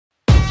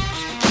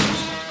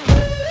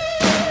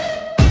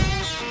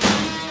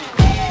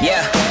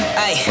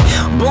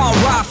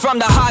from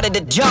the heart of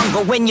the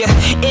jungle. When you're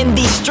in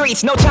these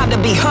streets, no time to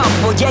be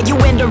humble. Yeah, you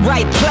in the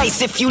right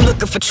place if you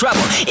looking for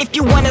trouble. If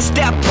you wanna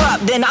step up,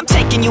 then I'm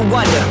taking you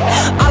under.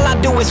 All I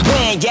do is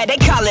win, yeah, they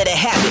call it a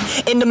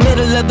habit. In the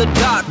middle of the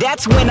dark,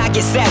 that's when I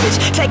get savage.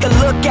 Take a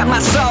look at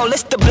my soul,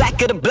 it's the black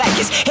of the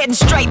blackest. Heading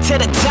straight to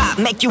the top,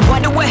 make you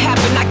wonder what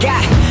happened. I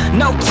got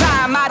no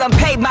time, I done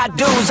paid my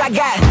dues. I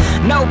got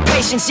no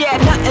patience, yeah,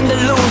 nothing to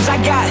lose. I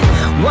got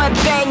one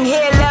thing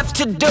here left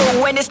to do,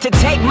 and it's to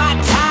take my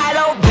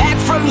title back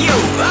from you.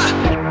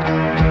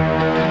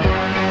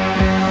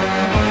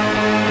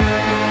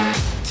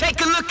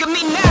 Take a look at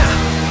me now.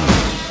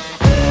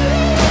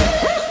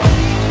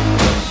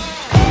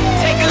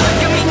 Take a look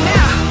at me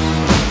now.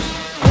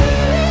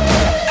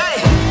 Hey.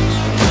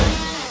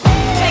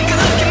 Take a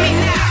look at me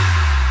now.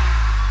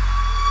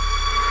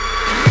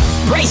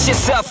 Brace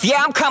yourself,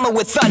 yeah, I'm coming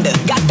with thunder.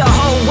 Got the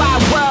whole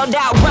wide world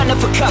out running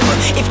for cover.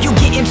 If you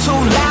getting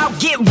too loud,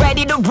 get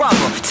ready to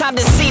rumble. Time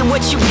to see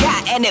what you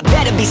got, and it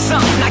better be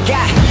something. I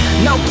got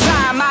no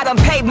time, I done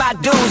paid my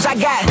dues. I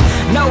got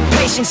no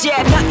patience,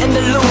 yeah, nothing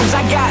to lose.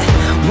 I got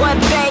one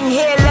thing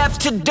here left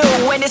to do,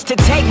 and it's to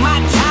take my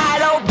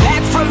title